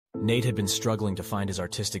Nate had been struggling to find his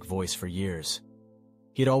artistic voice for years.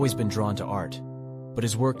 He had always been drawn to art, but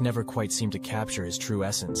his work never quite seemed to capture his true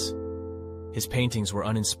essence. His paintings were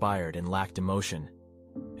uninspired and lacked emotion,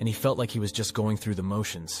 and he felt like he was just going through the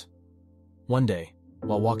motions. One day,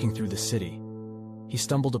 while walking through the city, he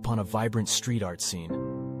stumbled upon a vibrant street art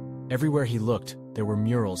scene. Everywhere he looked, there were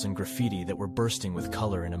murals and graffiti that were bursting with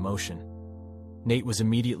color and emotion. Nate was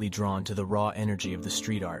immediately drawn to the raw energy of the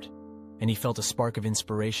street art, and he felt a spark of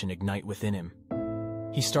inspiration ignite within him.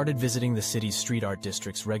 He started visiting the city's street art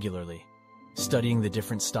districts regularly, studying the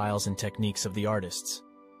different styles and techniques of the artists.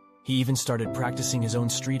 He even started practicing his own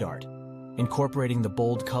street art, incorporating the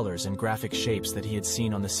bold colors and graphic shapes that he had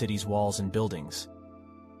seen on the city's walls and buildings.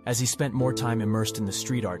 As he spent more time immersed in the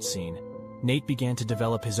street art scene, Nate began to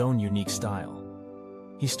develop his own unique style.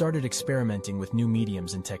 He started experimenting with new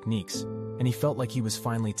mediums and techniques, and he felt like he was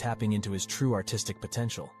finally tapping into his true artistic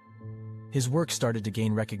potential. His work started to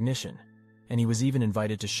gain recognition, and he was even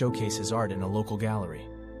invited to showcase his art in a local gallery.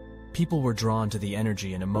 People were drawn to the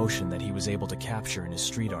energy and emotion that he was able to capture in his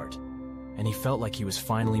street art, and he felt like he was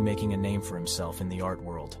finally making a name for himself in the art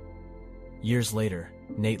world. Years later,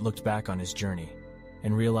 Nate looked back on his journey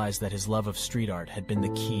and realized that his love of street art had been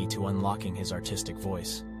the key to unlocking his artistic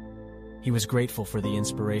voice. He was grateful for the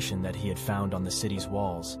inspiration that he had found on the city's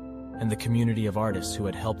walls and the community of artists who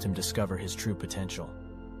had helped him discover his true potential.